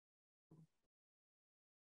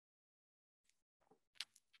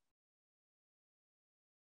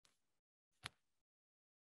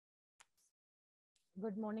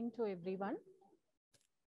Good morning to everyone.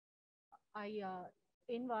 I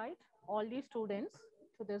invite all the students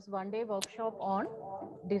to this one-day workshop on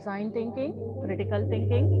design thinking, critical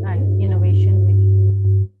thinking, and innovation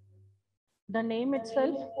thinking. The name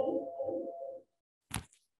itself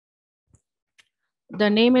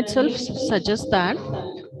suggests that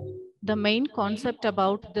the main concept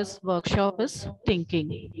about this workshop is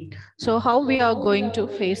thinking. So how we are going to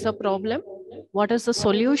face a problem, what is the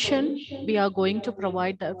solution we are going to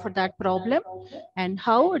provide for that problem, and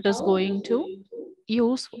how it is going to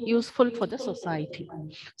useful for the society.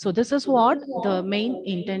 So this is what the main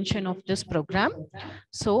intention of this program.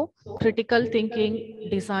 So critical thinking,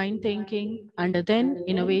 design thinking, and then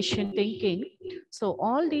innovation thinking. So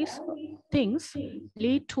all these things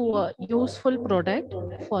lead to a useful product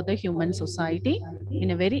for the human society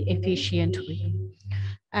in a very efficient way.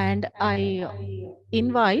 And I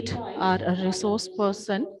invite our resource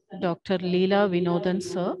person, Dr. Leela Vinodhan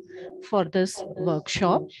sir, for this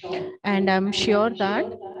workshop. And I'm sure that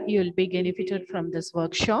you'll be benefited from this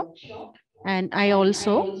workshop. And I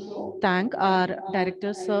also thank our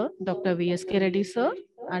director, sir, Dr. V.S.K. Reddy, sir,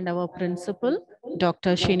 and our principal,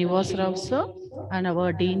 Dr. Srinivas Rao, sir, and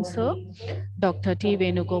our dean, sir, Dr. T.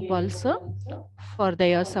 Venugopal, sir, for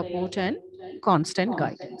their support and constant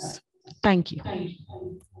guidance. Thank you.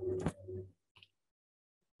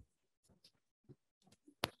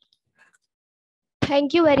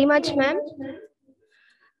 Thank you very much, ma'am.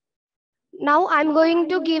 Now I'm going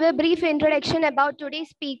to give a brief introduction about today's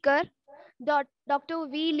speaker, Dr.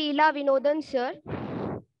 V. Leela Vinodhan, sir.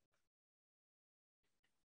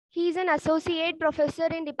 He is an associate professor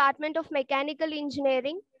in Department of Mechanical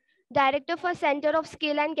Engineering, Director for Center of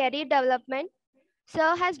Skill and Career Development.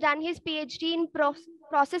 Sir has done his PhD in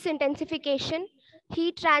process intensification,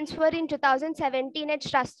 heat transfer in 2017 at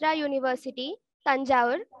Shastra University,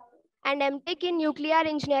 Tanjavur, and MTech in nuclear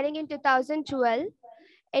engineering in 2012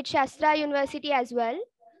 at Shastra University as well.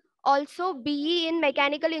 Also BE in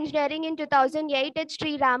mechanical engineering in 2008 at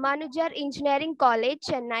Sri Ramanujar Engineering College,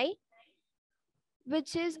 Chennai,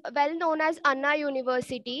 which is well known as Anna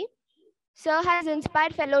University. Sir has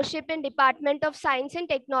inspired fellowship in Department of Science and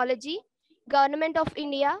Technology, Government of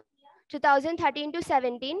India, 2013 to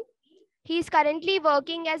 17. He is currently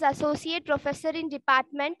working as Associate Professor in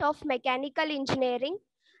Department of Mechanical Engineering,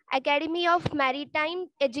 Academy of Maritime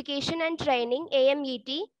Education and Training,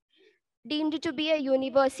 AMET, deemed to be a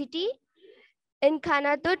university in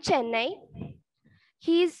Kanatur, Chennai.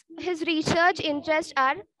 His research interests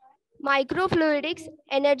are microfluidics,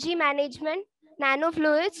 energy management,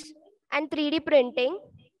 nanofluids, and 3D printing.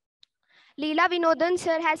 Leela Vinodhan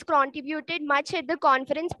sir has contributed much at the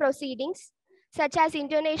conference proceedings, such as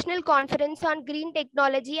International Conference on Green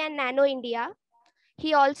Technology and Nano India.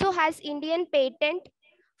 He also has Indian patent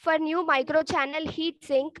for new microchannel heat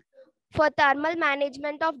sink for thermal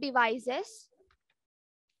management of devices.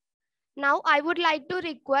 Now I would like to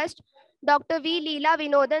request Dr. V. Leela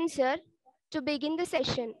Vinodhan sir to begin the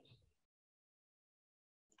session.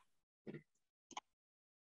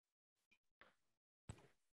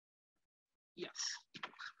 Yes,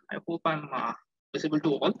 I hope I'm visible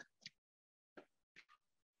to all.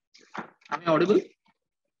 Am I audible?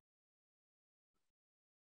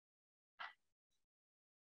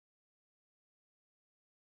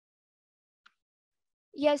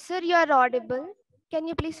 Yes, sir, you are audible. Can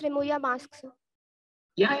you please remove your mask, sir?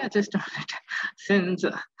 Yeah, just a minute. Since,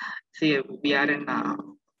 say, we are in a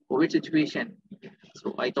COVID situation,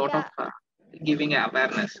 so I thought of giving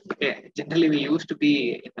awareness. Okay, generally we used to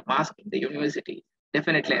be in the mask in the university.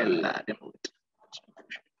 Definitely, I'll remove it.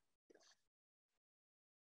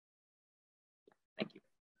 Thank you.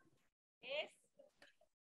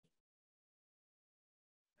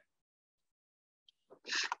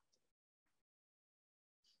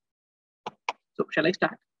 So, shall I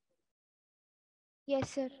start? Yes,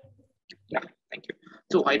 sir. Yeah, thank you.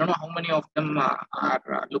 So, I don't know how many of them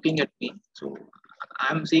are looking at me. So,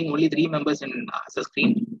 I'm seeing only 3 members in the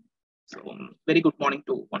screen. So, very good morning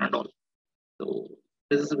to one and all. So,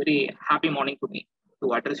 this is a very happy morning to me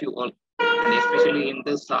to address you all, and especially in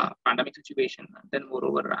this pandemic situation. And then,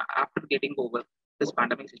 moreover, after getting over this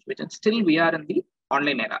pandemic situation, still we are in the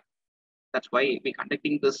online era. That's why we're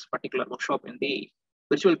conducting this particular workshop in the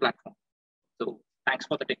virtual platform. So, thanks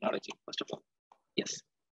for the technology, first of all. Yes.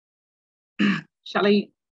 Shall I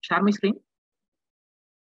share my screen?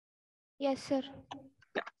 Yes, sir.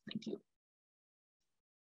 Yeah, thank you.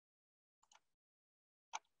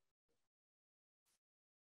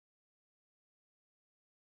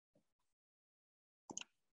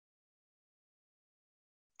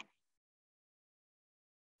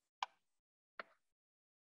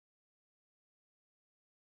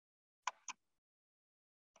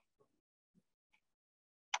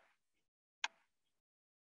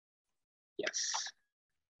 Yes.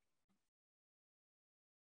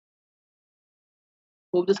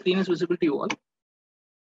 Hope the screen is visible to you all.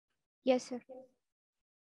 Yes, sir.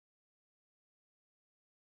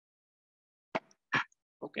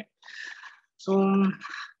 Okay. So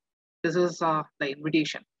this is the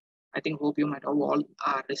invitation. I think hope you might have all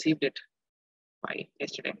received it by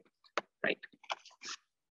yesterday, right?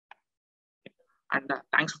 And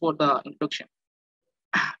thanks for the introduction.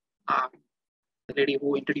 The lady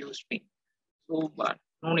who introduced me. So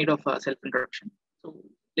no need of self-introduction. So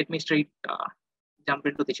let me straight jump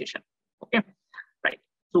into the session. Okay, right.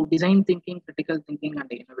 So design thinking, critical thinking,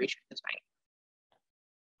 and innovation design.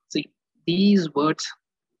 See, these words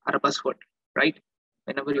are a buzzword, right?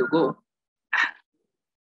 Whenever you go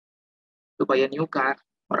to buy a new car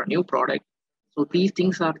or a new product, so these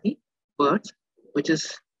things are the words which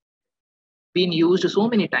is been used so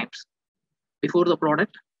many times before the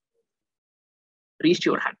product reached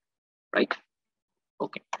your hand, right?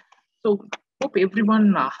 Okay. So hope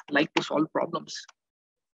everyone like to solve problems.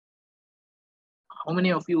 How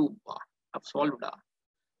many of you have solved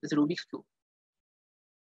this Rubik's Cube?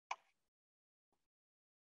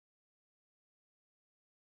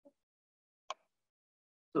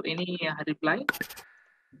 So any reply?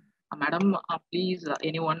 Madam, please,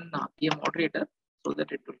 anyone be a moderator so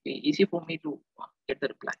that it will be easy for me to get the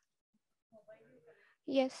reply.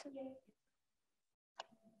 Yes.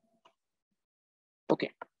 Okay,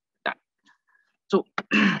 done. So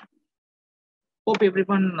hope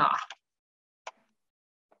everyone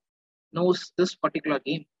knows this particular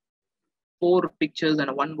game. 4 pictures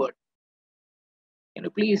and 1 word. Can you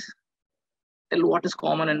please tell what is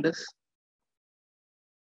common in this?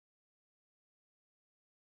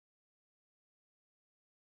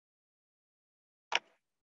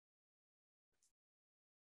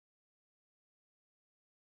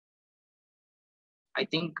 I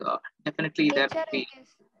think definitely Nature, there will be I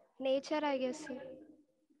guess. Nature, I guess. Sir.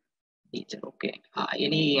 nature. Okay.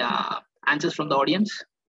 Any answers from the audience?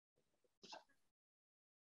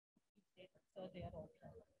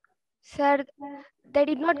 Sir, they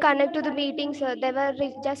did not connect to the meeting, sir. They were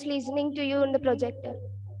just listening to you in the projector.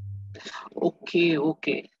 Okay,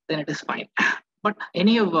 okay. Then it is fine. But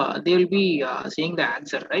any of they will be saying the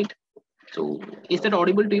answer, right? So is that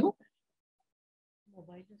audible to you?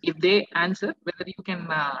 If they answer, whether you can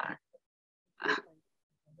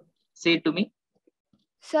say it to me.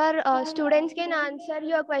 Sir, students can answer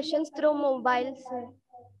your questions through mobiles. Sir.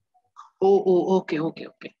 Oh, okay, okay,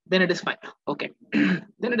 okay. Then it is fine. Okay,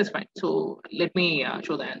 then it is fine. So let me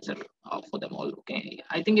show the answer for them all. Okay,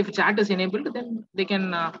 I think if chat is enabled, then they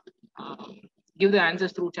can give the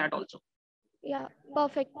answers through chat also. Yeah,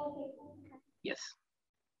 perfect. Yes.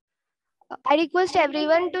 I request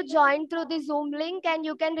everyone to join through the Zoom link and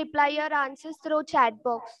you can reply your answers through chat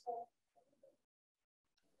box.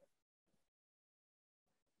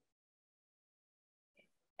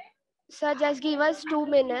 Sir, just give us 2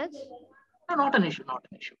 minutes. No, not an issue, not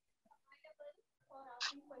an issue.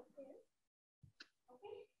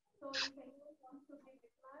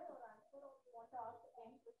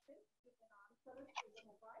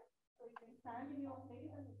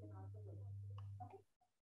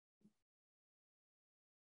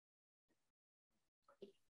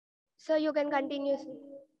 So you can continue. Sir.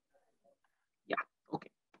 Yeah, okay.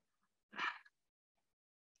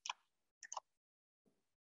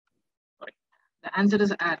 Sorry. The answer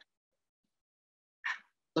is air.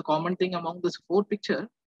 The common thing among this 4 picture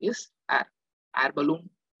is air. Air balloon,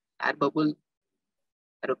 air bubble,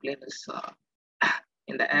 aeroplane is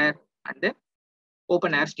in the air, and then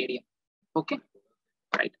open air stadium. Okay,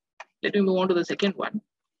 right. Let me move on to the second one.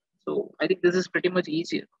 So I think this is pretty much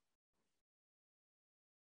easier.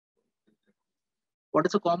 What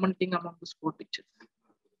is a common thing among these 4 pictures?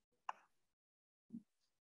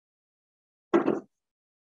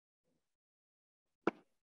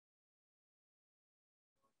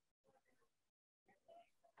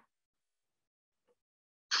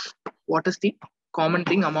 What is the common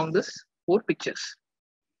thing among these 4 pictures?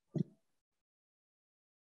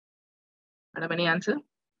 Madam, any answer?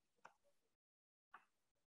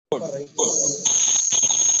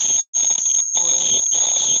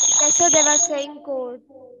 Yes, sir, they were saying code.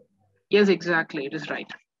 Yes, exactly. It is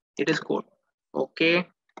right. It is code. Okay.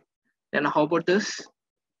 Then how about this?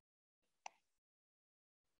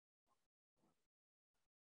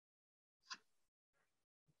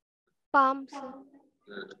 Palm, sir.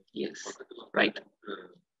 Yes, right.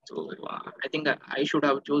 So I think I should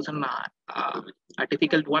have chosen a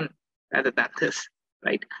difficult one rather than this,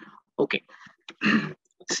 right? Okay.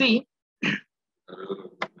 See,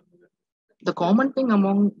 the common thing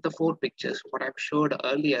among the 4 pictures, what I've showed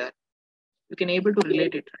earlier, You can able to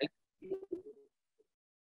relate it, right?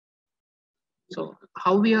 So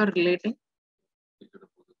how we are relating?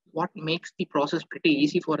 What makes the process pretty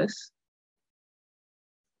easy for us?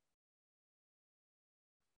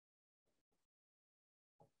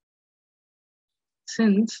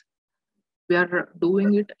 Since we are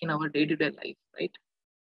doing it in our day-to-day life, right?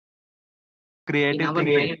 In our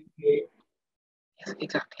brain. Yes,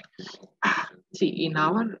 exactly. See, in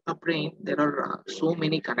our brain, there are so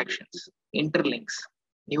many connections, interlinks.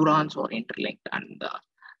 Neurons are interlinked, and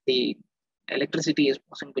the electricity is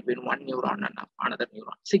passing between one neuron and another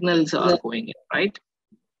neuron. Signals are going in, right?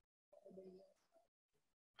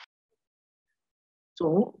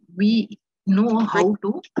 So we know how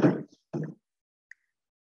to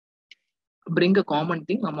bring a common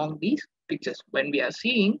thing among these pictures. When we are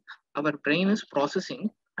seeing, our brain is processing,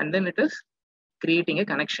 and then it is creating a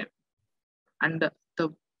connection. And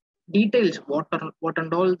the details, what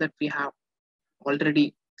and all that we have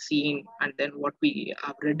already seen, and then what we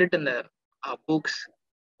have read it in the books,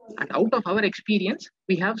 and out of our experience,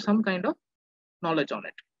 we have some kind of knowledge on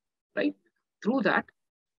it, right? Through that,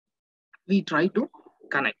 we try to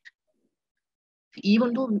connect.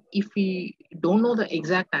 Even though if we don't know the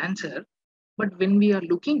exact answer, but when we are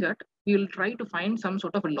looking at, we will try to find some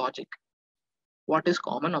sort of a logic. What is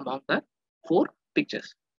common among the four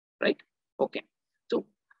pictures, right? Okay. So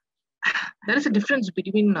there is a difference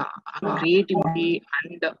between creativity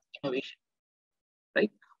and innovation,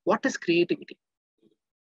 right? What is creativity?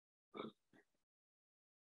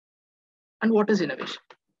 And what is innovation?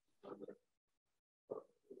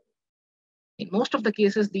 In most of the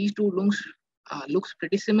cases, these two looks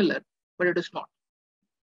pretty similar, but it is not.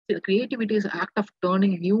 See, the creativity is an act of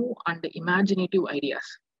turning new and imaginative ideas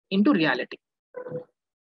into reality.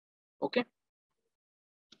 Okay.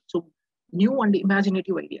 So new and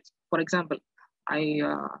imaginative ideas. For example, I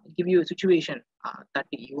give you a situation that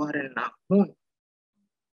you are in moon.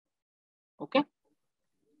 Okay.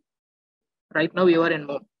 Right now you are in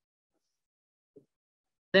moon.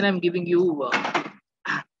 Then I'm giving you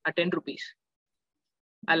a 10 rupees.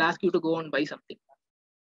 I'll ask you to go and buy something.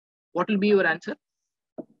 What will be your answer?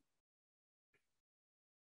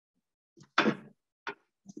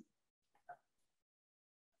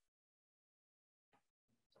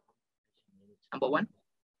 Number 1,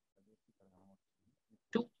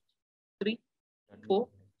 2, 3, 4,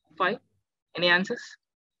 5. Any answers?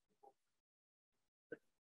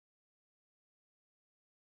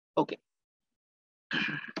 Okay.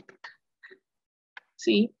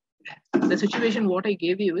 See, the situation what I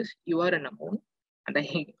gave you is you are in a moon, and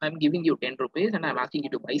I'm giving you 10 rupees and I'm asking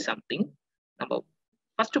you to buy something.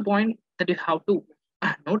 First point that you have to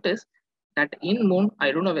notice that in moon,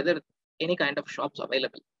 I don't know whether any kind of shops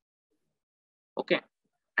available. Okay.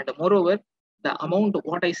 And moreover, the amount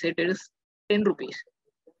what I said is 10 rupees.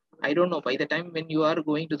 I don't know by the time when you are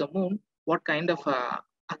going to the moon, what kind of a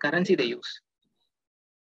currency they use.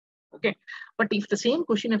 Okay. But if the same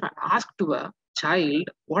question, if I ask to a child,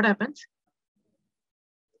 what happens?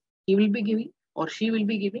 He will be giving, or she will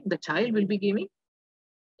be giving, the child will be giving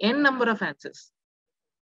n number of answers.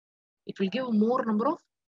 It will give more number of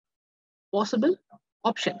possible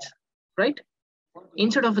options, right?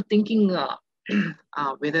 Instead of thinking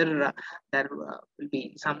whether there will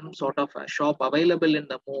be some sort of a shop available in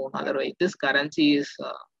the moon, otherwise this currency is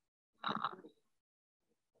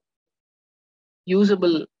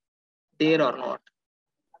usable there or not,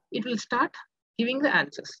 it will start giving the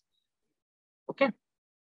answers. Okay.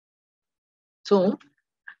 So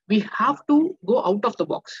we have to go out of the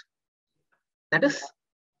box. That is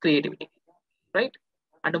creativity, right?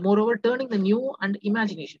 And moreover, turning the new and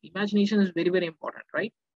imagination. Imagination is very, very important,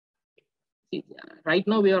 right? See, right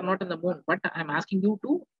now we are not in the moon, but I'm asking you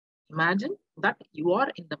to imagine that you are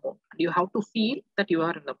in the moon. You have to feel that you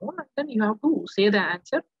are in the moon, and then you have to say the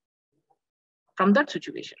answer from that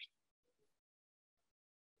situation.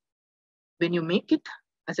 When you make it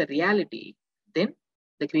as a reality, then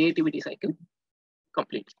the creativity cycle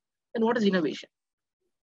completes. Then what is innovation?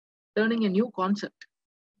 Turning a new concept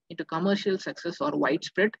into commercial success or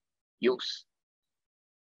widespread use.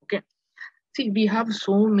 Okay. See, we have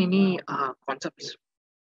so many concepts,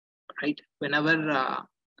 right? Whenever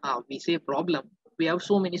we say problem, we have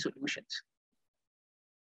so many solutions.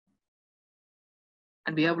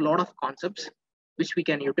 And we have a lot of concepts which we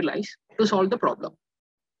can utilize to solve the problem.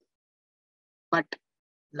 But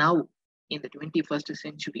now in the 21st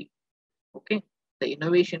century, okay, the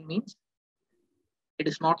innovation means it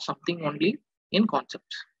is not something only in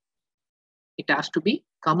concepts. It has to be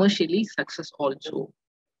commercially success also.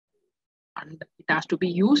 And it has to be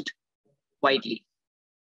used widely.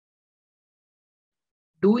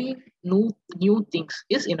 doing new things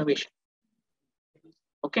is innovation.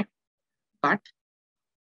 Okay, but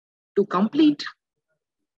to complete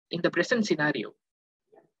in the present scenario,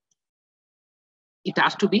 it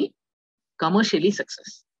has to be commercially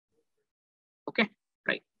success. Okay,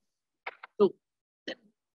 right. So then,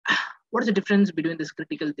 what is the difference between this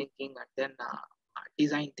critical thinking and then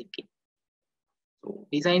design thinking? So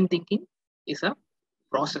design thinking is a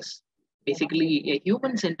process, basically a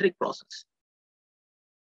human-centric process,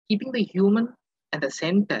 keeping the human at the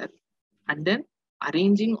center and then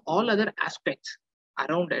arranging all other aspects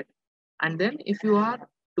around it. And then if you are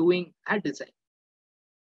doing a design,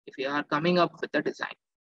 if you are coming up with a design,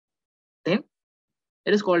 then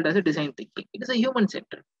it is called as a design thinking. It is a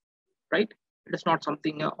human-centered, right? It is not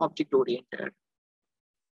something object-oriented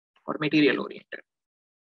or material-oriented.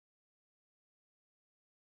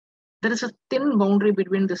 There is a thin boundary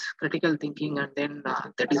between this critical thinking and then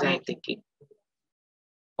the design thinking.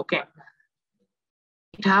 Okay,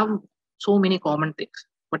 it have so many common things,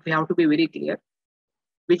 but we have to be very clear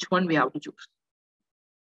which one we have to choose.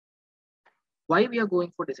 Why we are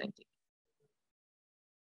going for design thinking?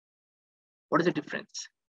 What is the difference?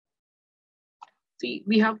 See,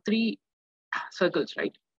 we have three circles,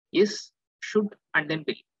 right? Is, should, and then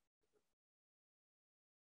will.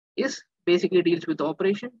 Is basically deals with the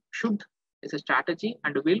operation, should is a strategy,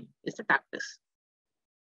 and will is the tactics.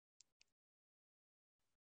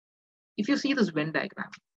 If you see this Venn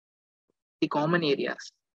diagram, the common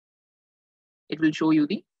areas, it will show you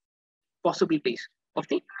the possibilities of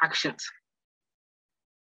the actions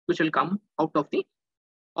which will come out of the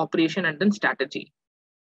operation and then strategy.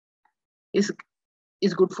 Is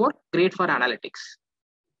good for, great for analytics.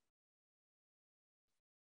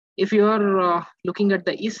 If you are looking at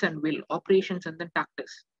the is and will, operations and then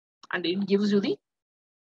tactics, and it gives you the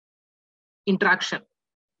interaction.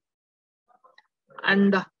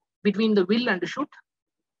 And between the will and the should,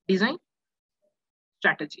 design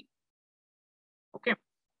strategy. Okay,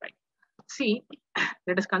 right. See,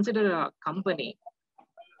 let us consider a company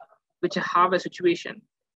which have a situation.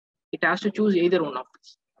 It has to choose either one of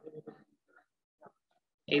this.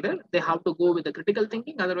 Either they have to go with the critical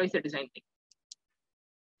thinking, otherwise the design thinking.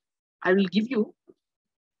 I will give you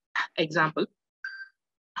example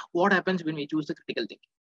what happens when we choose the critical thinking.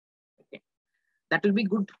 Okay, that will be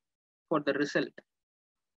good for the result.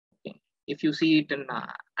 Okay, if you see it in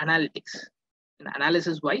analytics, in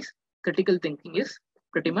analysis wise, critical thinking is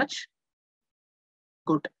pretty much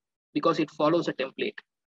good because it follows a template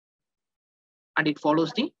and it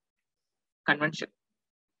follows the convention,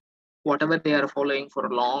 whatever they are following for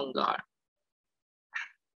a long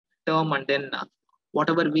term, and then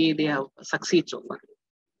whatever way they have succeed so far.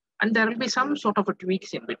 And there will be some sort of a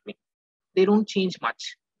tweaks in between. They don't change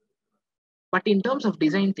much. But in terms of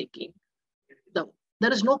design thinking,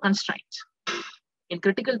 there is no constraints. In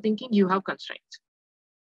critical thinking, you have constraints.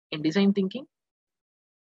 In design thinking,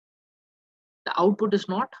 the output is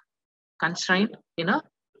not constrained in a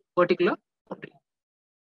particular boundary.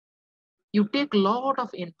 You take a lot of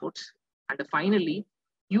inputs and finally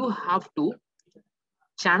you have to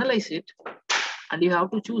channelize it and you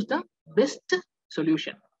have to choose the best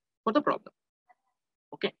solution for the problem.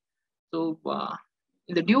 Okay, so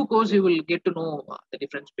in the due course, you will get to know the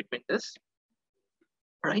difference between this,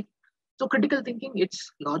 right? So critical thinking,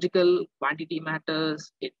 it's logical, quantity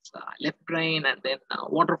matters, it's left brain, and then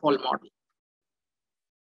waterfall model.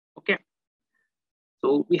 Okay,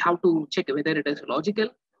 so we have to check whether it is logical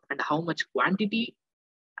and how much quantity,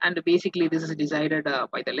 and basically this is decided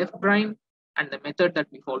by the left brain, and the method that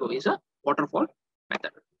we follow is a waterfall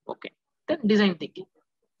method. Okay, then design thinking.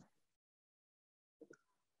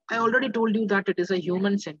 I already told you that it is a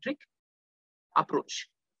human-centric approach.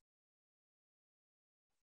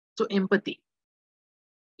 So empathy,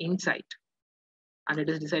 insight, and it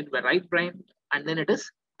is decided by right brain, and then it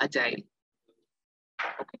is agile.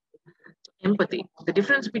 Okay. So empathy, the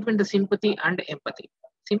difference between the sympathy and empathy.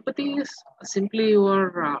 Sympathy is simply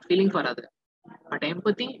your feeling for other, but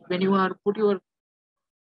empathy, when you are put your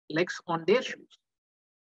legs on their shoes.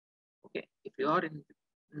 Okay, if you are in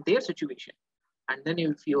their situation, and then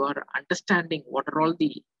if you are understanding what are all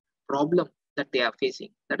the problems that they are facing,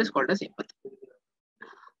 that is called as empathy.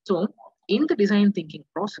 So in the design thinking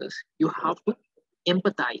process, you have to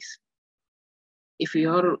empathize. If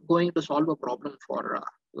you are going to solve a problem for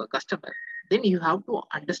a customer, then you have to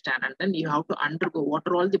understand and then you have to undergo what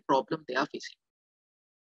are all the problems they are facing.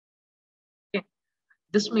 Okay,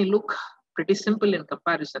 this may look pretty simple in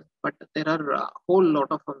comparison, but there are a whole lot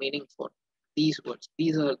of meaning for these words.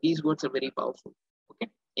 These words are very powerful.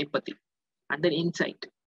 Okay, empathy, and then insight.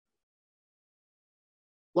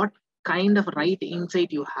 What kind of right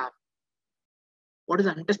insight you have, what is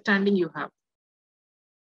the understanding you have.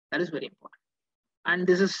 That is very important. And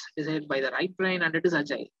this is decided by the right brain, and it is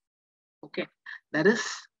agile. Okay, that is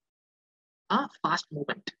a fast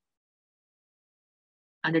movement,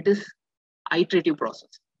 and it is iterative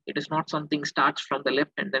process. It is not something starts from the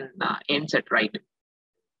left and then ends at right.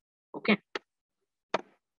 Okay,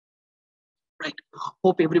 right.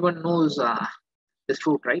 Hope everyone knows this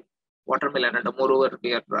fruit, right? Watermelon, and moreover,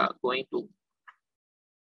 we are going to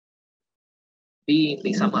be in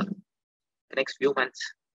the summer, the next few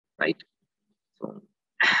months, right? So,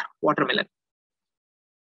 watermelon.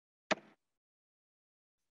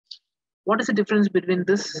 What is the difference between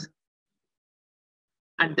this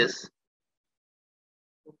and this?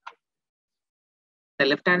 The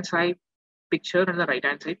left-hand side picture and the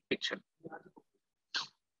right-hand side picture.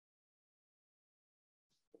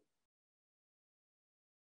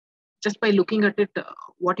 Just by looking at it,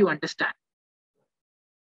 what you understand.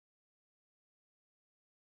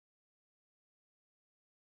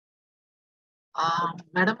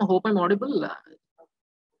 Madam, I hope I'm audible.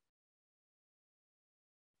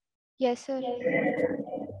 Yes, sir.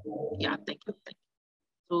 Yeah, thank you.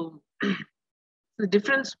 So the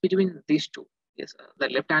difference between these two is the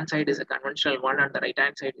left-hand side is a conventional one, and the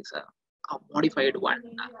right-hand side is a modified one,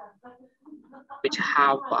 which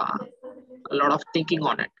have a lot of thinking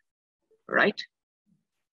on it, right?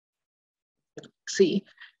 See,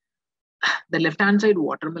 the left-hand side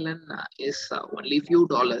watermelon is only few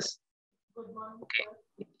dollars. Okay,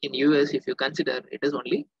 in US, if you consider, it is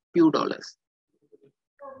only few dollars,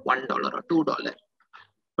 $1 or $2.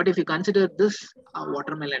 But if you consider this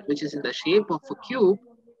watermelon, which is in the shape of a cube,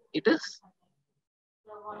 it is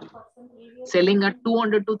selling at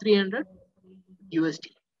 200 to 300 USD.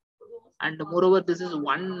 And moreover, this is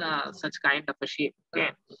one such kind of a shape,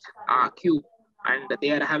 okay, cube, and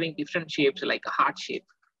they are having different shapes like a heart shape,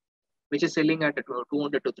 which is selling at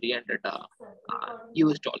 200 to 300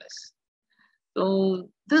 US dollars. So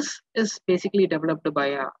this is basically developed by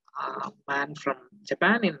a man from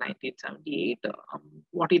Japan in 1978.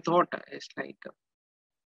 What he thought is like,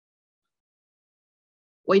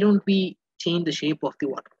 why don't we change the shape of the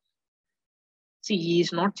water? See, he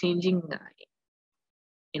is not changing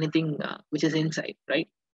anything which is inside, right?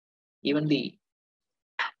 Even the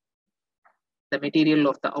material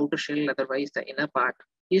of the outer shell, otherwise the inner part,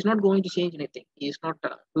 he is not going to change anything. He is not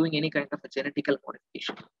doing any kind of a genetical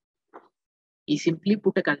modification. He simply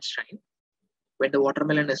put a constraint when the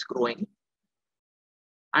watermelon is growing,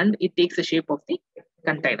 and it takes the shape of the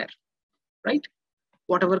container, right?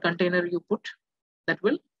 Whatever container you put, that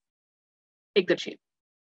will take that shape.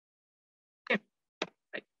 Okay,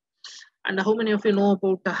 right. And how many of you know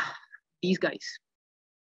about these guys?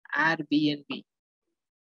 Airbnb.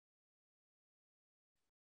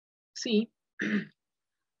 See,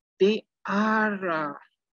 they are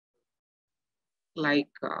like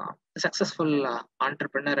a successful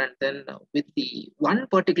entrepreneur, and then with the one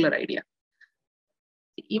particular idea.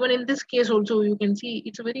 Even in this case also, you can see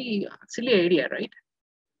it's a very silly idea, right?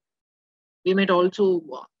 We might also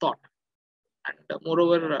thought, and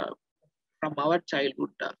moreover, from our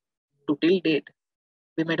childhood to till date,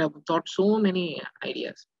 we might have thought so many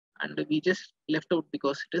ideas, and we just left out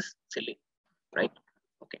because it is silly, right?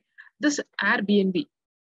 Okay, this Airbnb,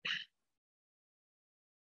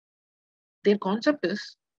 their concept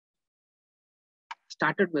is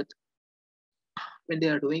started with when they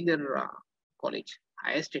are doing their college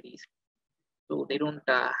higher studies, so they don't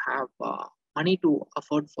have money to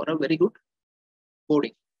afford for a very good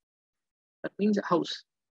boarding. That means a house,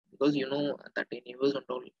 because you know that in US and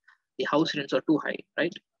all, the house rents are too high,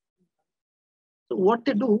 right? So what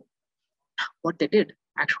they did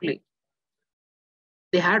actually,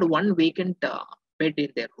 they had one vacant bed in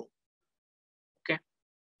their room. Okay,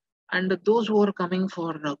 and those who are coming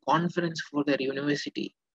for a conference for their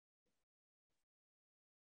university,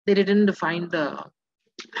 they didn't find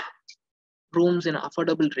rooms in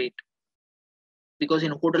affordable rate, because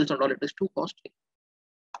in hotels and all it is too costly.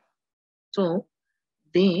 So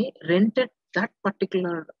they rented that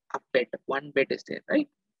particular bed. One bed is there, right?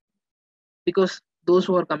 Because those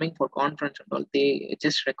who are coming for conference and all, they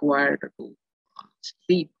just required to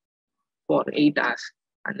sleep for 8 hours,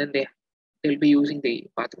 and then they'll be using the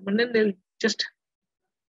bathroom, and then they'll just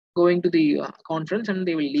going to the conference, and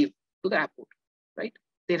they will leave to the airport, right?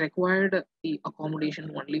 They required the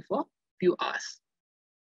accommodation only for few hours,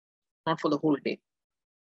 not for the whole day.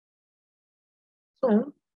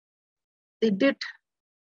 So they did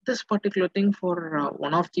this particular thing for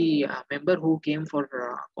one of the member who came for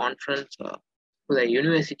conference to the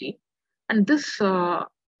university, and this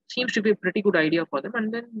seems to be a pretty good idea for them,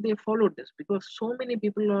 and then they followed this because so many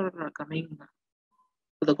people are coming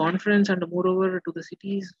to the conference, and moreover to the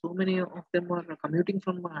cities. So many of them are commuting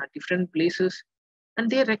from different places, and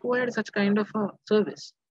they required such kind of a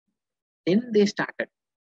service. Then they started.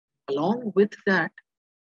 Along with that,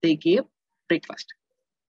 they gave breakfast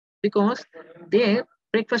because their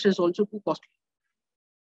breakfast is also too costly.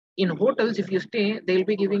 In hotels, if you stay, they'll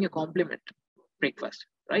be giving a compliment breakfast,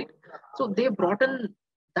 right? So they brought in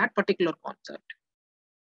that particular concept,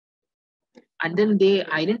 and then they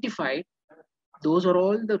identified those are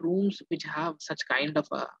all the rooms which have such kind of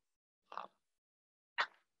a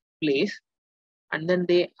place, and then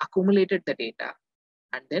they accumulated the data,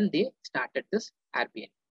 and then they started this Airbnb.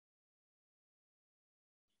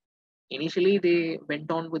 Initially, they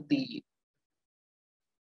went on with the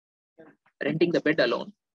renting the bed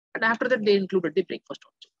alone, and after that, they included the breakfast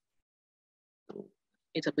also. So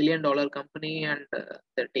it's a $1 billion company, and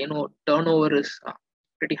their turnover is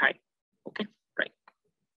pretty high. Okay, right.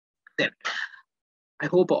 Then I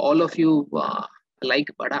hope all of you like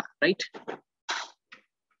Bada, right?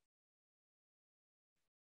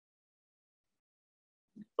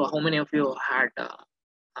 So how many of you had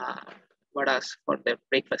Vadas for their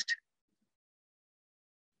breakfast?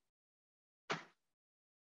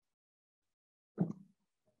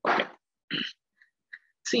 Okay.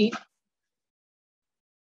 See,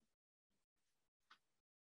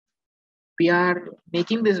 we are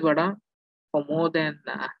making this vada for more than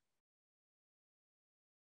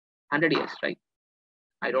 100 years, right?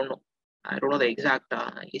 I don't know. I don't know the exact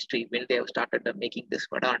history when they have started making this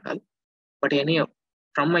vada and all. But anyhow,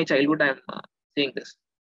 from my childhood, I'm saying this.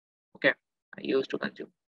 Okay, I used to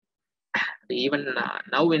consume. Even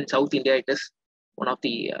now in South India, it is one of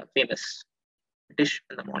the famous dish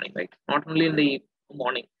in the morning, right? Not only in the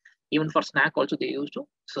morning, even for snack also they used to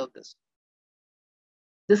serve this.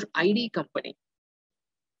 This ID company,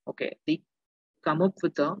 okay, they come up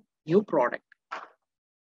with a new product.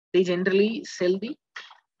 They generally sell the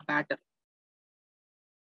batter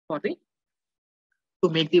for the to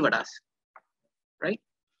make the vadas, right?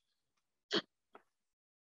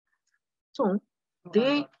 So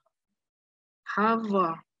they have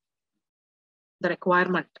the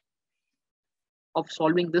requirement of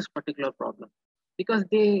solving this particular problem because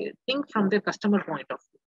they think from their customer point of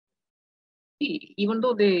view. See, even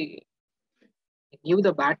though they give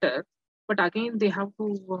the batter, but again they have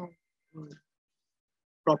to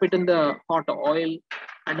drop it in the hot oil,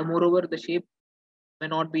 and moreover the shape may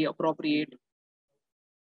not be appropriate.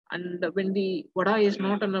 And when the vada is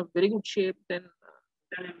not in a very good shape, then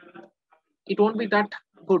it won't be that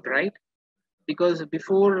good, right? Because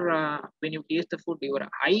before when you taste the food, your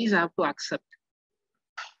eyes have to accept.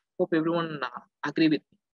 Hope everyone agree with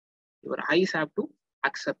me. Your eyes have to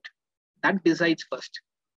accept. That decides first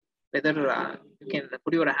whether you can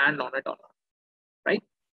put your hand on it or not, right?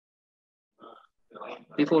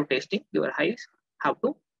 Before tasting, your eyes have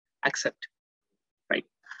to accept, right?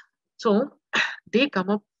 So they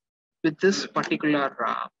come up with this particular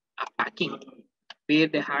packing where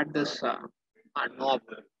they had this knob.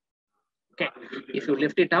 Okay, if you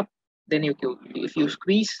lift it up, then if you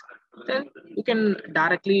squeeze, then you can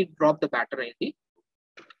directly drop the batter in the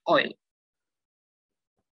oil,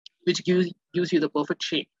 which gives you the perfect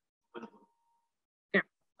shape. Okay.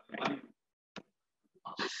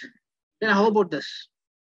 Then how about this?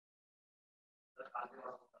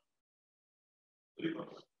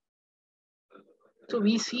 So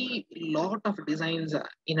we see a lot of designs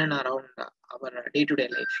in and around our day-to-day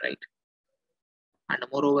life, right? And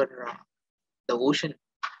moreover, the ocean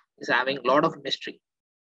is having a lot of mystery.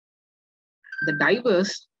 The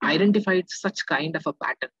divers identified such kind of a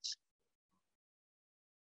patterns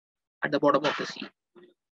at the bottom of the sea,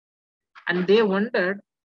 and they wondered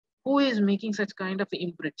who is making such kind of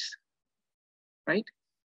imprints, right?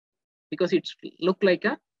 Because it looked like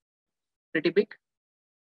a pretty big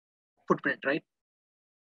footprint, right?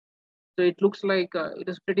 So it looks like it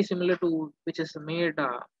is pretty similar to which is made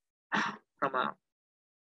from a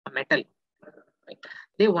metal. Right?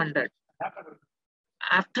 They wondered.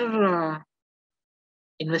 After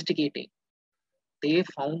investigating, they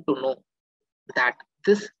found to know that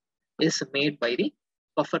this is made by the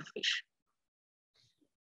puffer fish.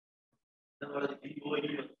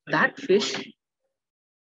 That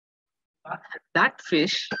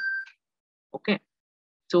fish, okay,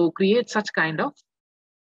 so create such kind of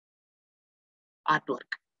artwork.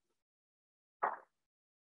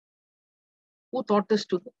 Who taught this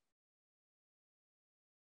to them?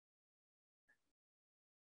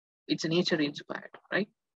 It's nature inspired, right?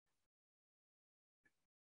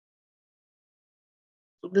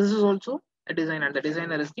 So this is also a design, and the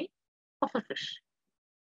designer is the pufferfish.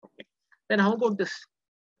 Okay. Then how about this?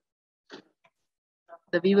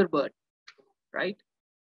 The weaver bird, right?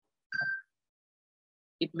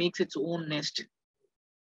 It makes its own nest.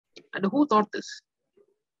 And who thought this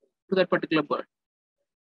to that particular bird?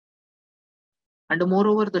 And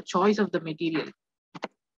moreover, the choice of the material,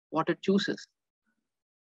 what it chooses,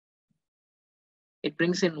 it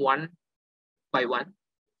brings in one by one,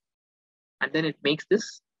 and then it makes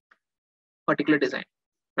this particular design,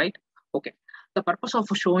 right? Okay. The purpose of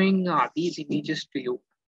showing these images to you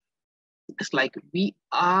is like we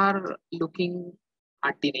are looking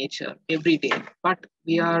at the nature every day, but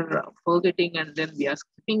we are forgetting and then we are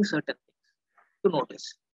skipping certain things to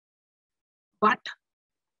notice. But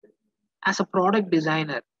as a product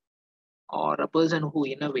designer or a person who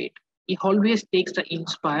innovate, he always takes the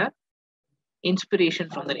inspiration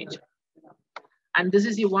from the nature. And this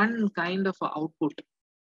is the one kind of output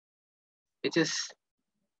which is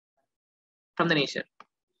from the nature,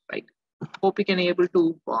 right? Hope you can able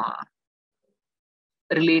to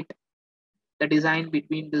relate the design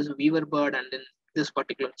between this weaver bird and then this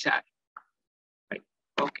particular chair, right?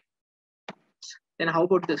 Okay. Then how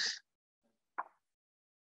about this?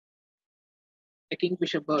 A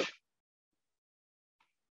kingfisher bird,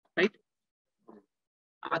 right?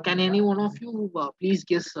 Can any one of you please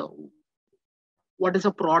guess what is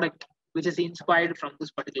a product which is inspired from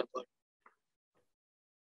this particular bird?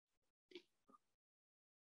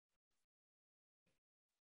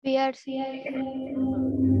 MRCET.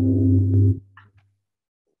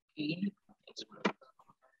 Okay.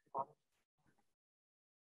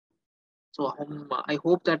 So I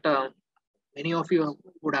hope that many of you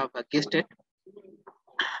would have guessed it.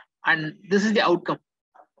 And this is the outcome.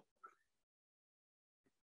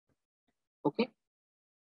 Okay.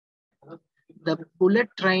 The bullet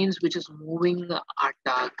trains which is moving at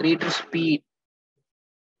greater speed,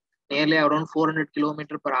 nearly around 400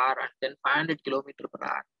 kilometers per hour and then 500 kilometers per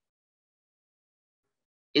hour,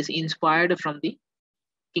 is inspired from the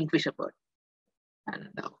kingfisher bird. And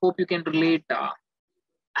hope you can relate the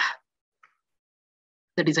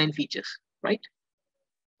design features, right?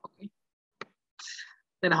 Okay.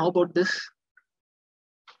 Then how about this?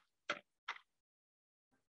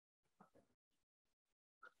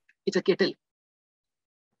 It's a kettle.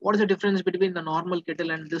 What is the difference between the normal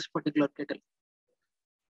kettle and this particular kettle?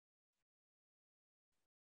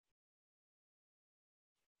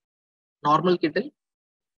 Normal kettle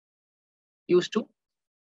used to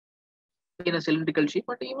be in a cylindrical shape,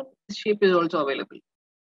 but even this shape is also available.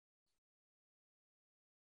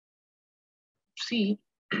 See,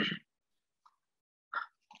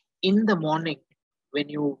 in the morning when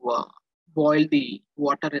you boil the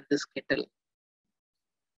water in this kettle,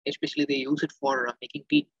 especially they use it for making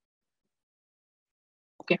tea.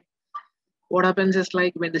 Okay. What happens is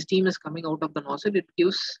like when the steam is coming out of the nozzle, it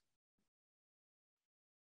gives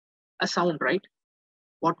a sound, right?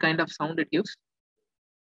 What kind of sound it gives?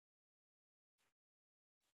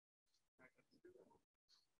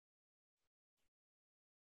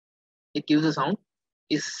 It gives a sound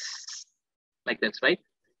is like this, right?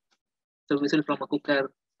 So whistle from a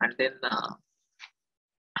cooker, and then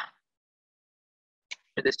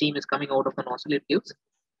when the steam is coming out of the nozzle, it gives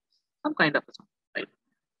some kind of a sound, right?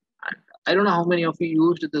 And I don't know how many of you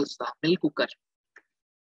used this milk cooker,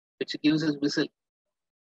 which gives us whistle,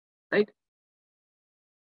 right?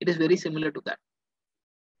 It is very similar to that.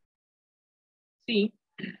 See,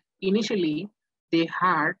 initially they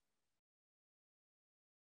had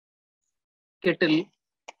kettle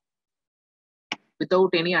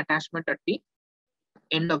without any attachment at the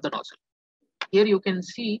end of the nozzle. Here you can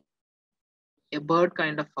see a bird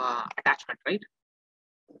kind of attachment, right?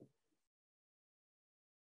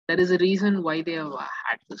 There is a reason why they have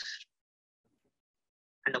had this.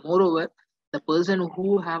 And moreover, the person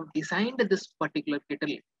who have designed this particular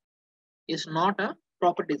kettle is not a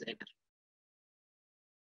proper designer.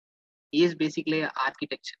 He is basically an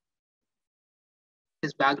architect.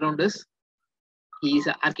 His background is he is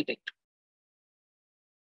an architect.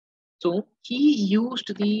 So he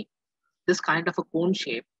used this kind of a cone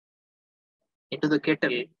shape into the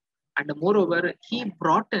kettle, and moreover, he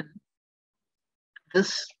brought in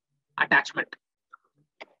this attachment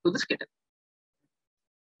to this kettle.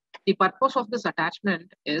 The purpose of this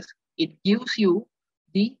attachment is it gives you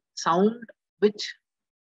the sound which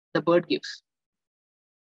the bird gives.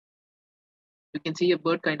 You can see a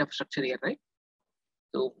bird kind of structure here, right?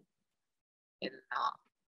 So in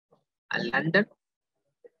London,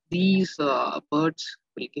 these birds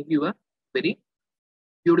will give you a very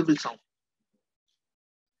beautiful sound.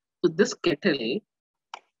 So this kettle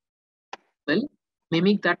will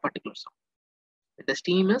mimic that particular sound. When the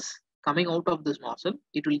steam is coming out of this nozzle,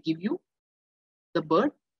 it will give you the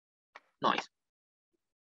bird noise.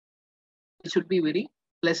 It should be very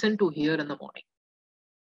pleasant to hear in the morning.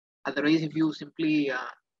 Otherwise, if you simply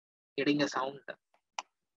getting a sound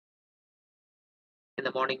in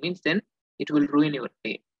the morning means, then it will ruin your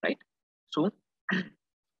day, right? So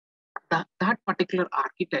that particular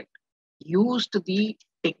architect used the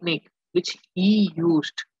technique which he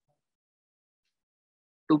used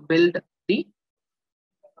to build the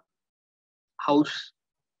house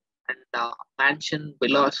and mansion,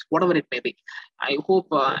 villas, whatever it may be. I hope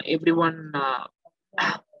everyone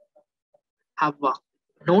have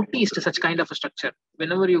noticed such kind of a structure.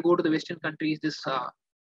 Whenever you go to the Western countries, this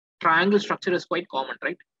triangle structure is quite common,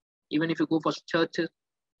 right? Even if you go for church,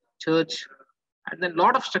 and then a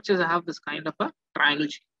lot of structures have this kind of a triangle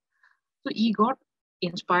shape. So he got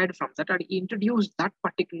inspired from that, and he introduced that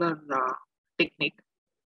particular technique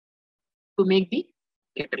to make the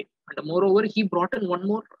catering. And moreover, he brought in one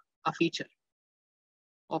more feature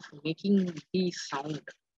of making the sound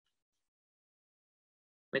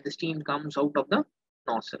when the steam comes out of the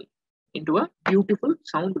nozzle into a beautiful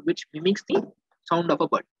sound which mimics the sound of a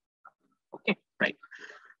bird. Okay, right.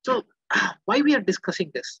 So why we are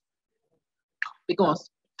discussing this? Because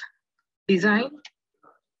design,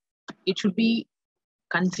 it should be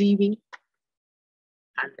conceiving,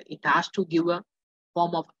 and it has to give a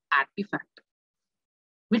form of artifact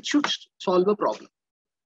which should solve a problem.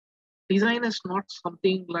 Design is not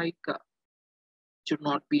something like should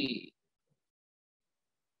not be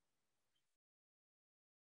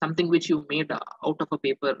something which you made out of a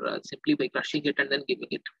paper simply by crushing it and then giving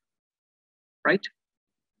it, right?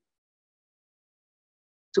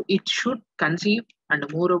 So it should conceive, and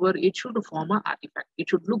moreover, it should form an artifact. It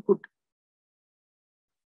should look good.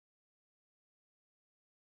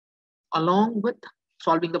 Along with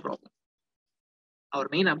solving the problem. Our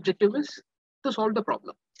main objective is to solve the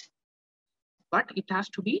problem. But it has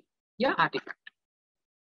to be an artifact.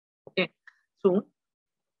 Okay. So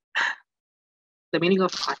the meaning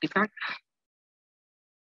of artifact,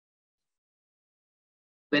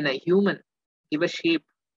 when a human give a shape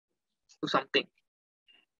to something,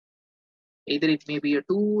 either it may be a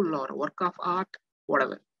tool or a work of art,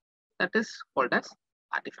 whatever, that is called as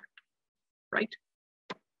artifact, right?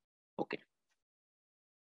 Okay.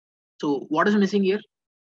 So what is missing here?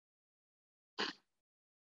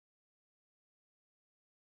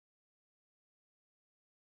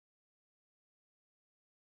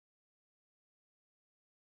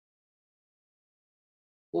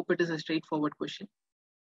 Hope it is a straightforward question.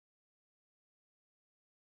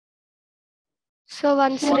 So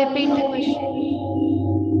once repeat the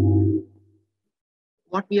question.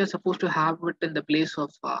 What we are supposed to have it in the place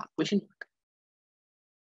of question mark.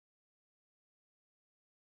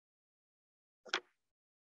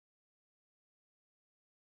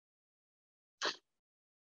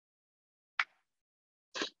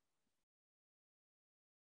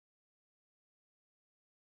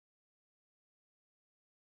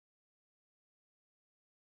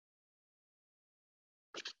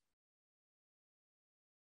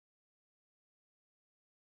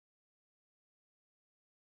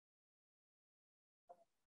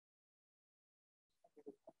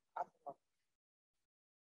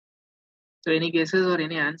 So any guesses or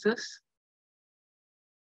any answers?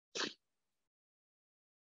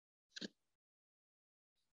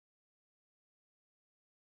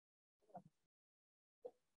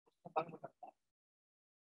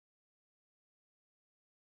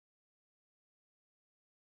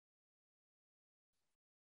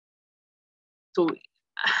 So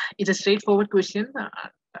it's a straightforward question.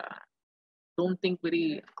 Don't think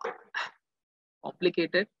very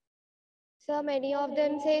complicated. So many of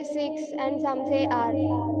them say 6 and some say R.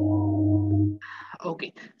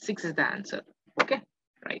 Okay, 6 is the answer. Okay,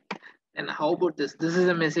 right. And how about this? This is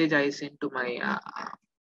a message I sent to my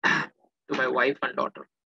to my wife and daughter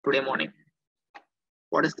today morning.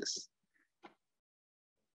 What is this?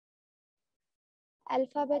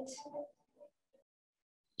 Alphabets.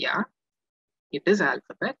 Yeah, it is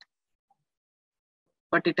alphabet,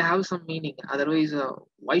 but it has some meaning. Otherwise,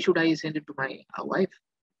 why should I send it to my wife?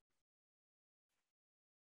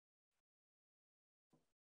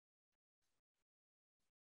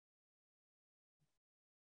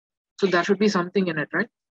 So there should be something in it, right?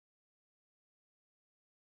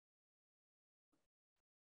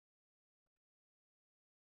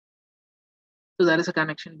 So there is a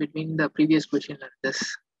connection between the previous question and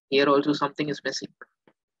this. Here also something is missing.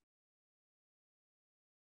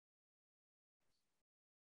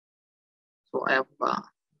 So I have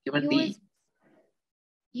given U the... is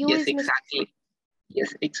Yes, missing. exactly.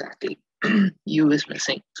 Yes, exactly. U is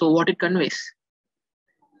missing. So what it conveys?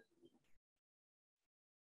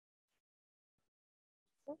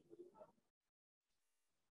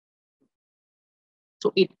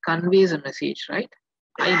 So it conveys a message, right?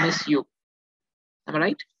 I miss you. Am I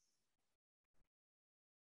right?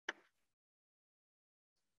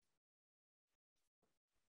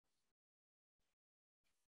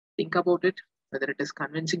 Think about it, whether it is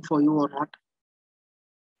convincing for you or not.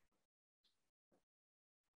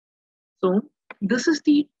 So this is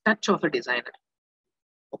the touch of a designer.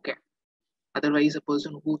 Okay. Otherwise, a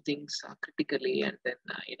person who thinks critically and then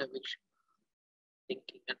innovation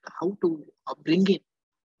thinking and how to bring in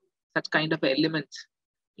such kind of elements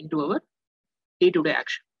into our day-to-day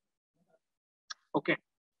action. Okay.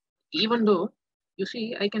 Even though, you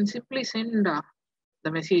see, I can simply send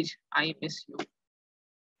the message, I miss you.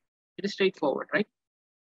 It is straightforward, right?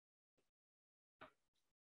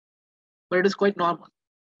 But it is quite normal.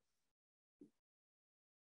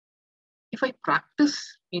 If I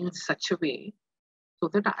practice in such a way so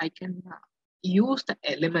that I can use the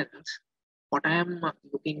elements, what I am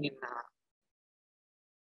looking in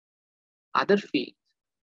other fields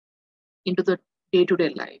into the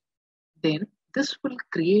day-to-day life, then this will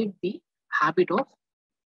create the habit of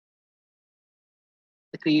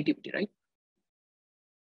the creativity, right?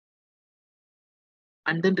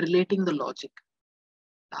 And then relating the logic,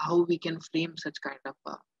 how we can frame such kind of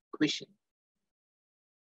question,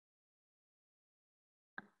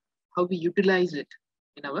 how we utilize it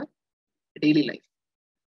in our daily life.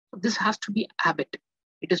 So this has to be habit.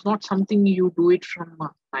 It is not something you do it from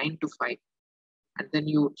 9 to 5 and then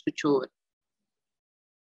you switch over.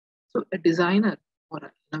 So a designer or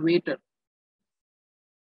an innovator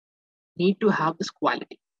need to have this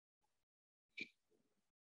quality.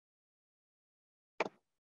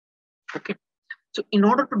 Okay. So in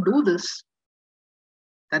order to do this,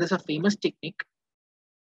 there is a famous technique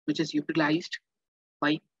which is utilized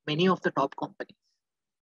by many of the top companies,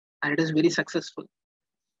 and it is very successful.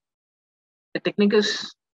 The technique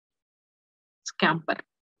is scamper.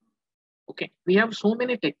 Okay, we have so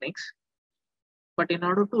many techniques, but in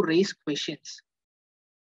order to raise questions,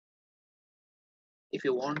 if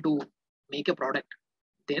you want to make a product,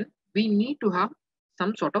 then we need to have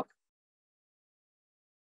some sort of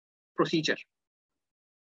procedure.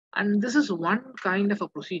 And this is one kind of a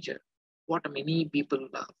procedure what many people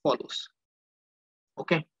follows.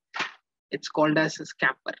 Okay, it's called as a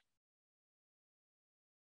scamper.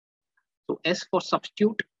 So S for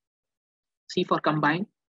substitute, C for combine,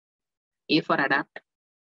 A for adapt,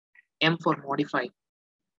 M for modify,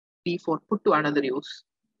 P for put to another use,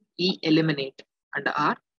 E eliminate, and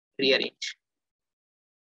R rearrange.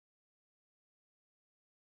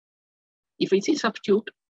 If I say substitute,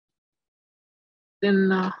 then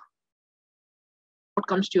what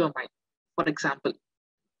comes to your mind? For example,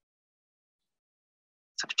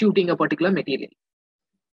 substituting a particular material.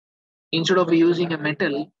 Instead of using a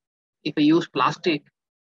metal, if I use plastic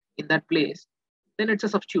in that place, then it's a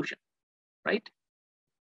substitution, right?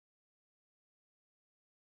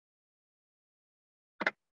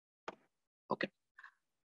 Okay.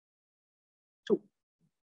 So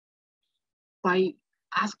by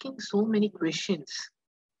asking so many questions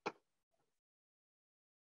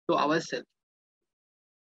to ourselves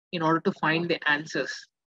in order to find the answers,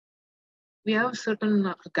 we have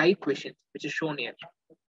certain guide questions which is shown here.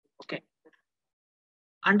 Okay.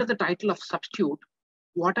 Under the title of substitute,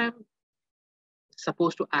 what I'm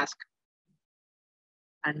supposed to ask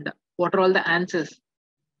and what are all the answers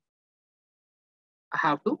I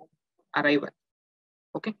have to arrive at.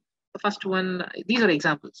 Okay. The first one, these are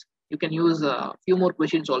examples. You can use a few more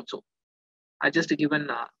questions also. I just given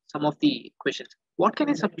some of the questions. What can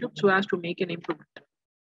I substitute so as to make an improvement?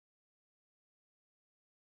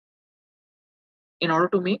 In order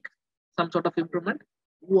to make some sort of improvement,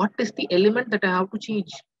 what is the element that I have to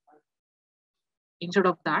change? Instead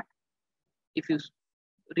of that, if you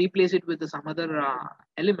replace it with some other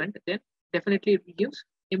element, then definitely it gives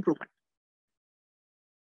improvement.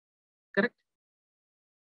 Correct?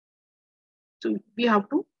 So we have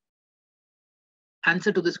to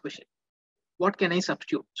answer to this question. What can I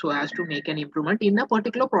substitute so as to make an improvement in a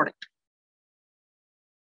particular product?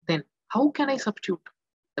 Then how can I substitute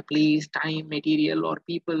the place, time, material, or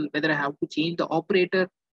people, whether I have to change the operator,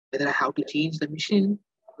 whether I have to change the machine,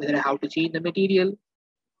 whether I have to change the material,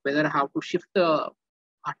 whether I have to shift the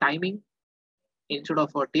timing instead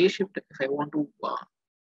of a day shift, if I want to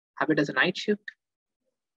have it as a night shift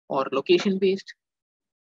or location based.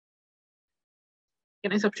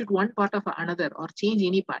 Can I substitute one part of another or change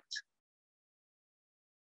any parts?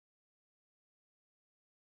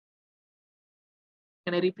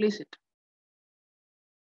 Can I replace it?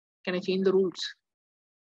 Can I change the rules?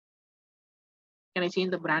 Can I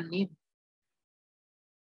change the brand name?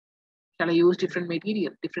 Shall I use different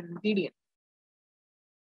ingredient?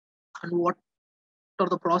 And what are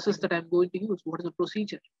the process that I'm going to use? What is the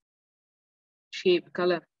procedure? Shape,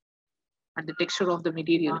 color, and the texture of the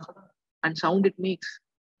material, and sound it makes,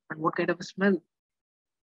 and what kind of a smell.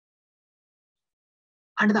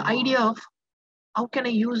 And the idea of how can I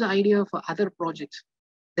use the idea for other projects?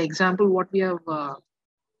 The example what we have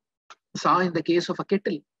saw in the case of a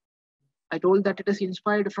kettle. I told that it is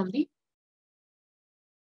inspired from the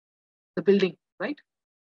building, right?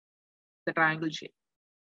 The triangle shape.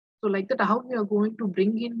 So like that, how we are going to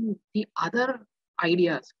bring in the other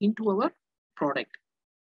ideas into our product.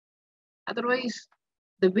 Otherwise,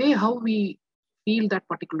 the way how we feel that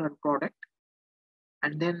particular product,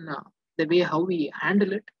 and then the way how we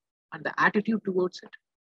handle it, and the attitude towards it.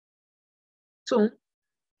 So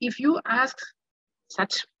if you ask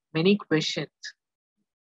such many questions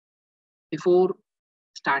before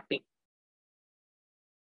starting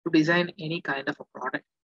to design any kind of a product,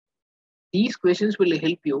 these questions will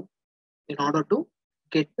help you in order to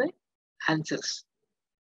get the answers.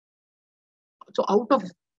 So out of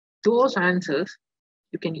those answers,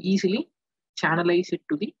 you can easily channelize it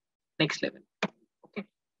to the next level. Okay,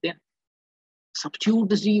 then substitute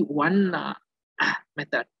the one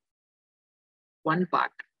method, one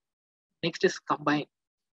part. Next is combine.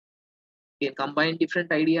 You can combine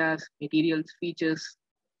different ideas, materials, features.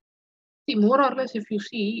 See, more or less, if you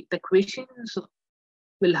see, the questions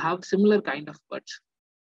will have similar kind of words,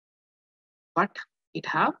 but it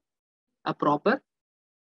have a proper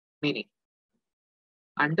meaning.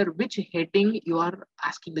 Under which heading you are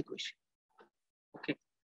asking the question. Okay,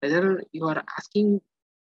 whether you are asking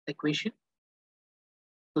the question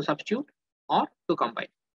to substitute or to combine.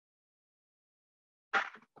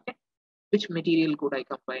 Okay, which material could I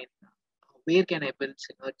combine? Where can I build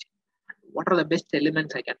synergy? What are the best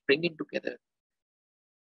elements I can bring in together?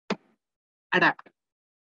 Adapt.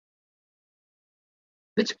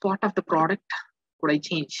 Which part of the product could I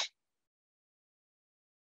change?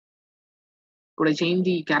 Could I change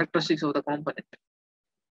the characteristics of the component?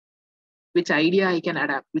 Which idea I can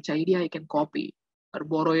adapt? Which idea I can copy or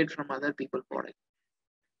borrow it from other people's product?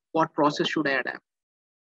 What process should I adapt?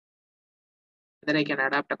 Whether I can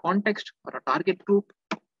adapt a context or a target group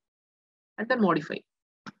and then modify.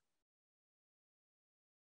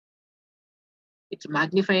 It's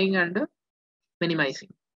magnifying and minimizing.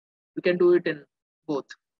 You can do it in both.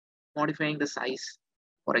 Modifying the size.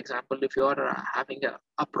 For example, if you are having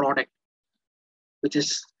a product which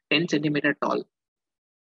is 10 centimeter tall,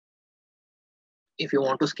 if you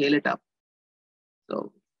want to scale it up.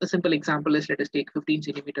 So a simple example is, let us take 15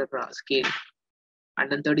 centimeter scale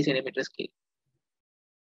and then 30 centimeter scale.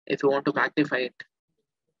 If you want to magnify it,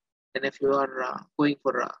 then if you are going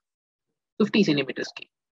for a 50 centimeter scale,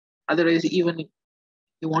 otherwise even if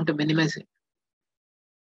you want to minimize it,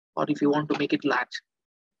 or if you want to make it large.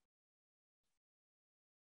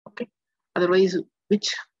 Okay. Otherwise,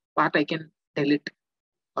 which part I can delete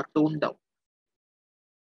or tone down,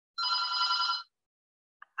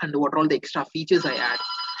 and what are all the extra features I add,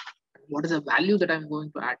 and what is the value that I'm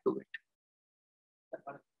going to add to it.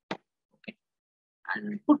 Okay.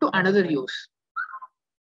 And put to another use.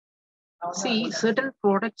 See, certain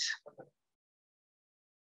products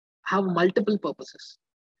have multiple purposes,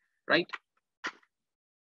 right?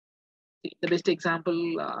 See, the best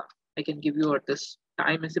example I can give you at this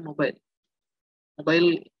time is a mobile.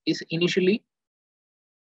 Mobile is initially,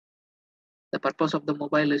 the purpose of the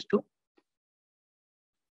mobile is to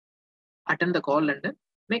attend the call and then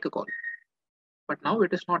make a call. But now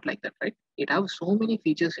it is not like that, right? It has so many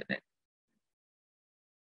features in it.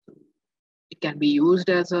 It can be used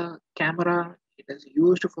as a camera, it is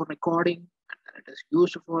used for recording, and it is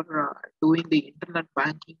used for doing the internet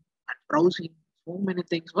banking and browsing. So many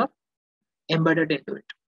things were embedded into it,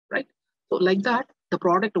 right? So like that, the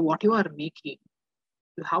product, what you are making,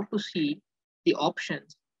 you have to see the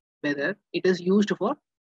options, whether it is used for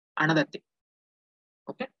another thing.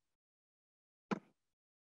 Okay.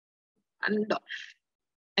 And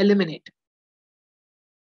eliminate.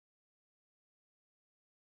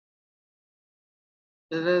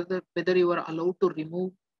 Whether you are allowed to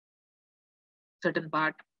remove certain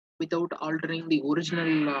part without altering the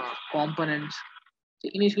original components. So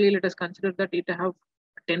initially, let us consider that it have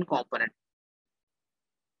 10 components.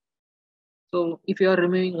 So if you are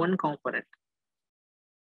removing one component,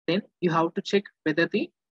 then you have to check whether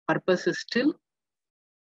the purpose is still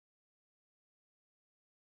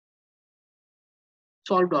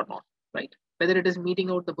solved or not, right? Whether it is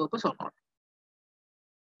meeting out the purpose or not.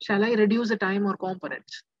 Shall I reduce the time or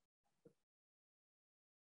components?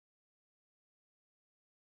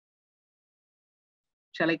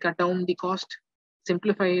 Shall I cut down the cost,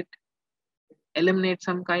 simplify it, eliminate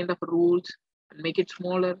some kind of rules and make it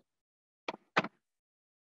smaller?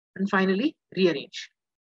 And finally, rearrange.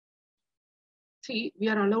 See, we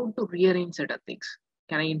are allowed to rearrange certain things.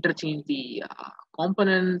 Can I interchange the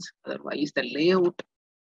components, otherwise the layout,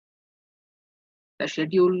 the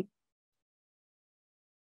schedule?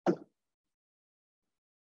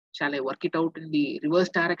 Shall I work it out in the reverse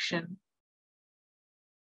direction?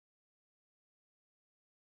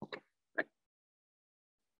 Okay, right.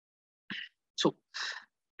 So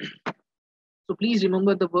please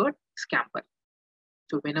remember the word scamper.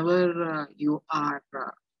 So whenever you are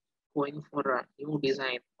going for a new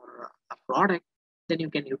design or a product, then you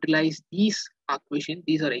can utilize these questions.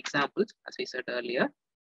 These are examples, as I said earlier,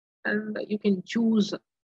 and you can choose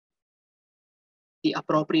the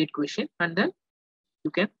appropriate question, and then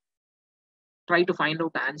you can try to find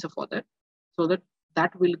out the answer for that, so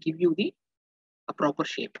that will give you a proper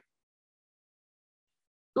shape.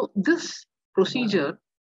 So this procedure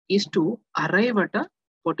is to arrive at a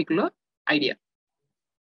particular idea.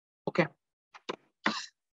 Okay.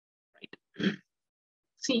 Right.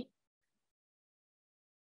 See,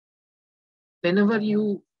 whenever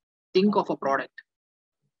you think of a product,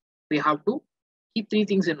 we have to keep three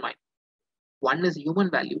things in mind. One is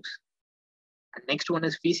human values, and next one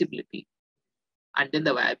is feasibility, and then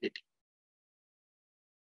the viability.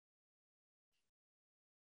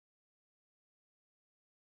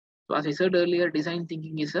 So as I said earlier, design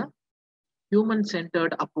thinking is a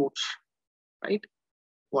human-centered approach, right?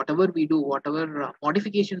 Whatever we do, whatever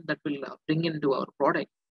modification that will bring into our product,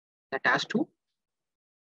 that has to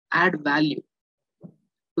add value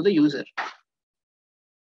to the user.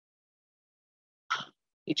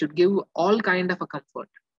 It should give all kind of a comfort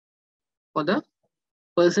for the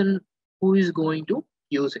person who is going to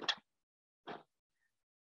use it.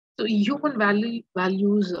 So human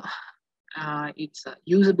values, it's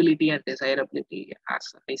usability and desirability.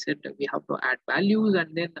 As I said, we have to add values,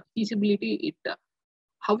 and then feasibility,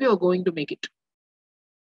 how we are going to make it.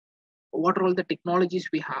 What are all the technologies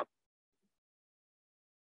we have?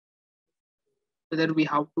 Whether we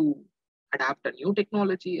have to adapt a new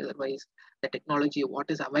technology, otherwise the technology what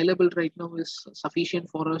is available right now is sufficient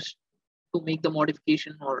for us to make the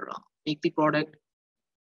modification or make the product.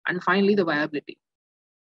 And finally, the viability.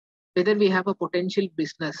 Whether we have a potential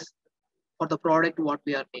business for the product what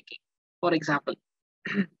we are making. For example,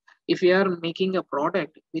 if we are making a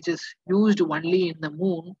product which is used only in the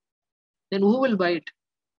moon, then who will buy it?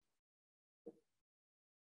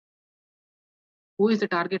 Who is the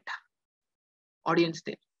target audience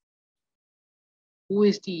there? Who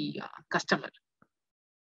is the customer?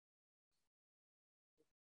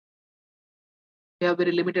 We have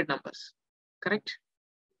very limited numbers, correct?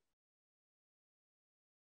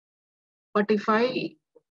 But if I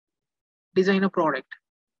design a product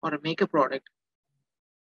or make a product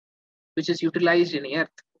which is utilized in Earth,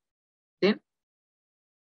 then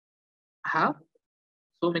I have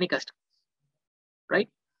so many customers, right?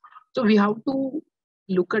 So we have to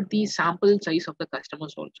look at the sample size of the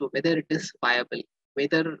customers also, whether it is viable,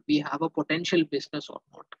 whether we have a potential business or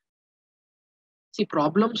not. See,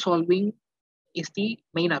 problem solving is the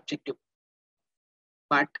main objective,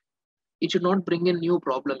 but it should not bring a new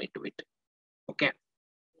problem into it. Okay.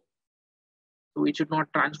 So it should not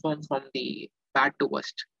transform from the bad to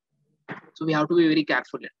worst. So we have to be very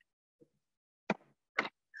careful in it.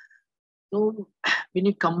 So when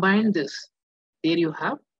you combine this, there you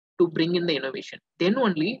have to bring in the innovation. Then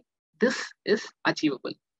only this is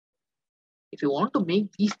achievable. If you want to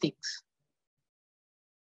make these things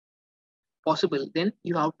possible, then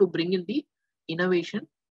you have to bring in the innovation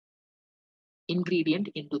ingredient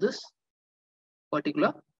into this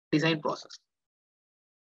particular design process.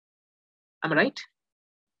 Am I right?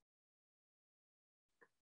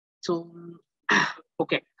 So,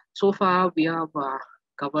 okay. So far we have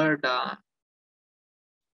covered the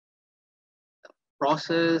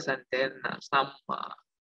process and then some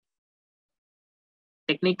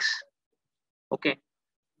techniques. Okay.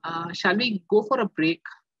 Shall we go for a break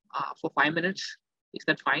for 5 minutes? Is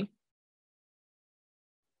that fine?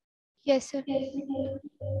 Yes, sir.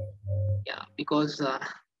 Yeah, because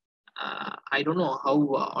I don't know how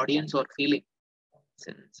audience are feeling,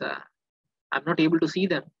 since I'm not able to see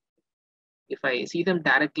them. If I see them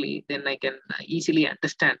directly, then I can easily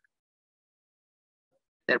understand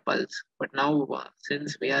their pulse. But now,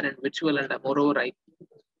 since we are in virtual and moreover, I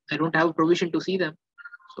don't have provision to see them,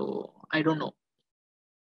 so I don't know.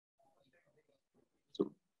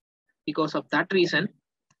 So because of that reason,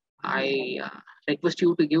 I request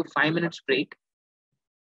you to give 5 minutes break,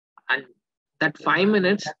 and that 5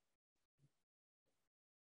 minutes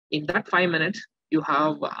In that 5 minutes, you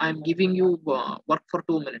have, I'm giving you work for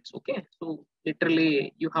 2 minutes. Okay. So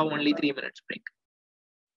literally you have only 3 minutes break.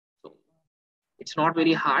 So it's not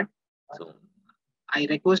very hard. So I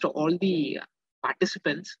request all the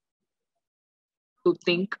participants to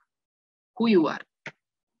think who you are.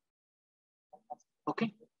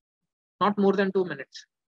 Okay. Not more than 2 minutes.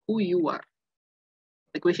 Who you are.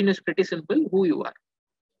 The question is pretty simple, who you are.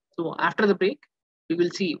 So after the break, we will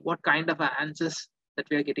see what kind of answers that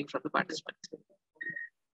we are getting from the participants.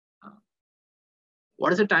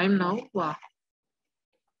 What is the time now?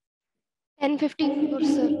 10:54,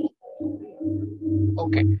 sir.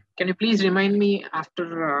 Okay. Can you please remind me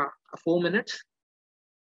after 4 minutes?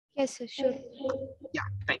 Yes, sir, sure. Yeah,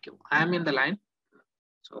 thank you. I am in the line.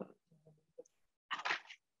 So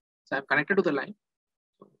I'm connected to the line.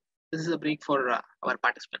 So this is a break for our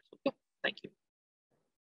participants. Okay, thank you.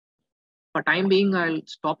 For time being, I'll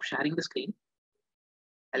stop sharing the screen.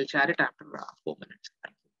 I'll share it after 4 minutes.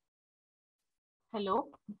 Thank you. Hello.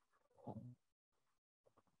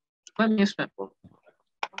 Yes, ma'am.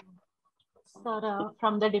 Sir,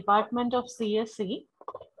 from the Department of CSE,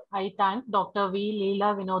 I thank Dr. V.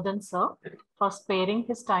 Leela Vinodan sir for sparing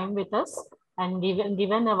his time with us and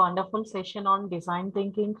given a wonderful session on design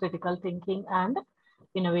thinking, critical thinking, and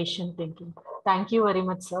innovation thinking. Thank you very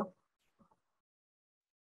much, sir.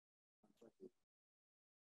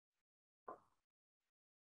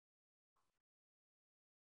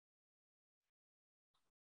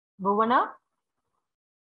 Bhuvana?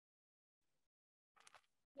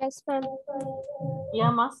 Yes, ma'am.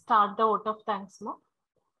 Yeah, must start the vote of thanks, ma'am.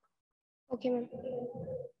 Okay, ma'am.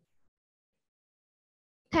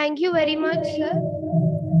 Thank you very much, sir.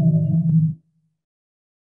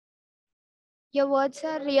 Your words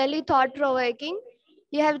are really thought-provoking.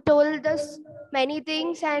 You have told us many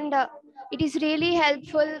things, and it is really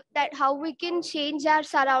helpful that how we can change our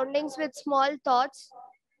surroundings with small thoughts.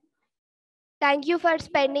 Thank you for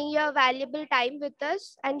spending your valuable time with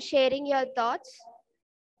us and sharing your thoughts.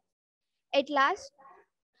 At last,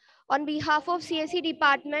 on behalf of CSE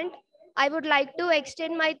department, I would like to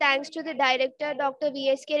extend my thanks to the director, Dr.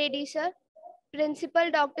 V.S.K. Reddy sir,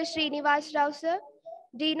 Principal Dr. Srinivas Rao sir,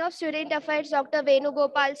 Dean of Student Affairs Dr. Venu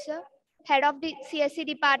Gopal sir, Head of the CSE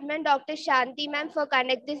department Dr. Shanti ma'am for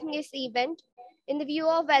conducting this event in the view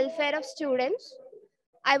of welfare of students.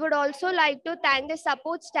 I would also like to thank the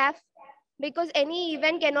support staff because any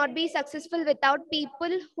event cannot be successful without people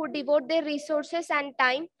who devote their resources and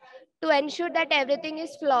time to ensure that everything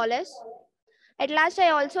is flawless. At last, I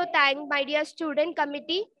also thank my dear student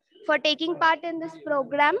committee for taking part in this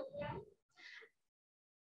program.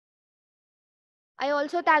 I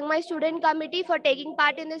also thank my student committee for taking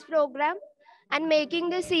part in this program and making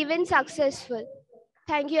this event successful.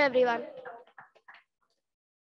 Thank you, everyone.